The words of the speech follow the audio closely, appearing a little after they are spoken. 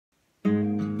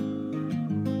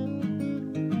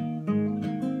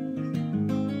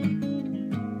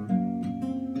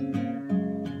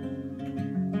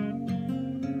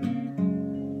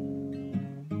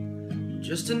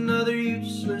Just another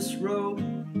useless road,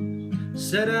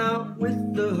 set out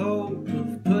with the hope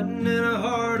of putting in a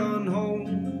heart on home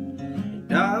and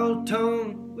dial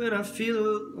tone when I feel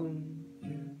alone,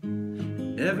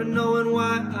 never knowing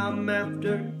why I'm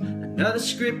after another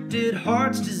scripted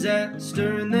heart's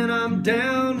disaster. And then I'm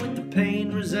down with the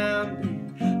pain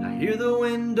resounding, I hear the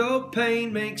window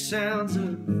pane make sounds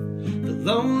of the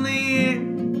lonely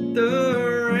and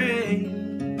the rain.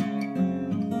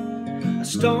 A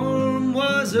storm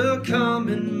was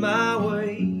a-coming my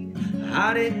way,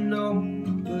 I didn't know,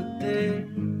 but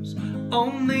there's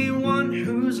only one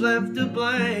who's left to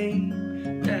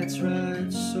blame. That's right,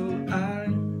 so I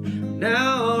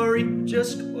now reap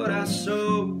just what I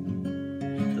sowed,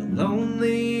 the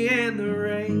lonely and the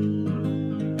rain.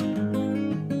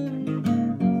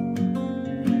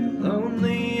 The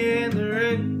lonely and the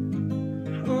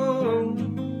rain, oh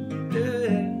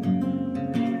yeah.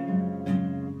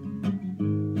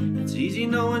 It's easy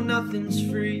knowing nothing's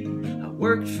free, I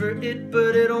worked for it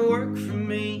but it don't work for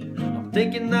me. I'm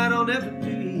thinking that I'll never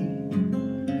be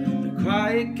the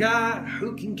quiet guy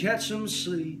who can catch some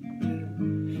sleep.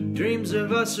 Dreams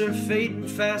of us are fading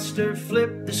faster,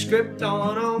 flip the script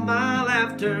on all my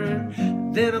laughter.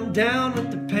 Then I'm down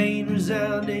with the pain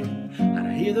resounding, and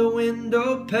I hear the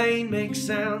window pane make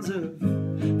sounds of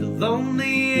the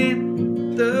lonely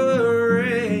and the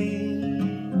rain.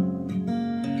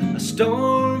 A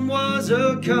storm was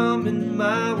a-coming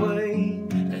my way,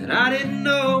 and I didn't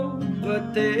know,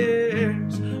 but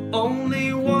there's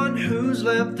only one who's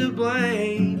left to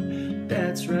blame.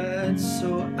 That's right,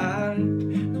 so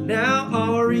now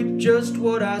I'll reap just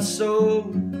what I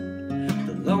sowed,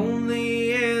 the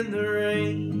lonely and the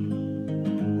rain.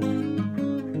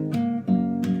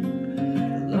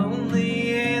 The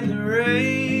lonely and the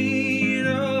rain,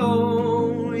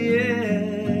 oh yeah.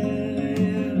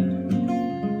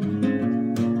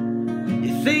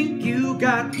 You think you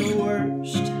got the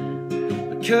worst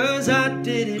because I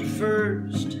did it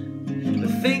first,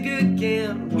 but think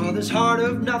again while this heart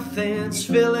of nothing's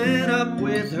filling up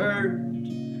with hurt.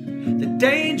 The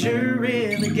danger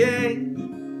in the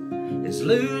game is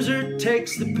loser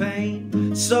takes the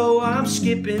pain. So I'm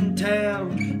skipping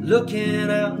town, looking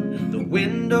out the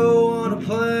window on a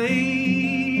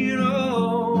plane.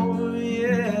 Oh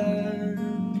yeah,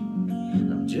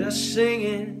 I'm just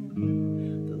singing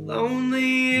the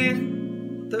lonely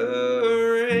and the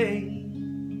rain.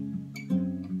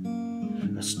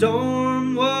 A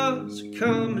storm was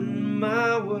coming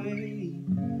my way,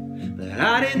 but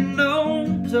I didn't know.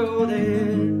 So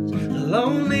there's the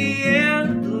lonely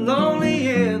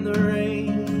and the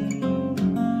rain.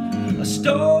 A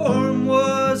storm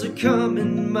was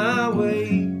a-coming my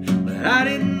way, but I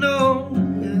didn't know.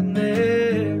 And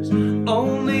there's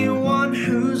only one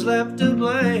who's left to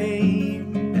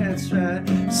blame. That's right,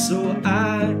 so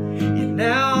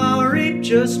now I'll reap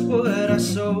just what I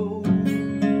sowed.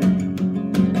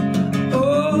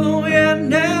 Oh yeah,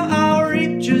 now I'll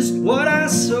reap just what I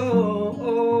sowed.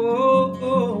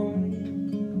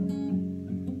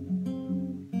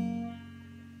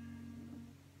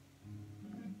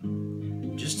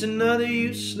 Just another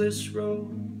useless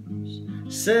rose,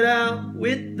 set out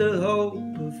with the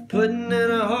hope of putting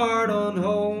in a heart on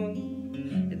home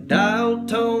and dial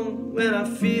tone when I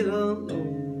feel alone.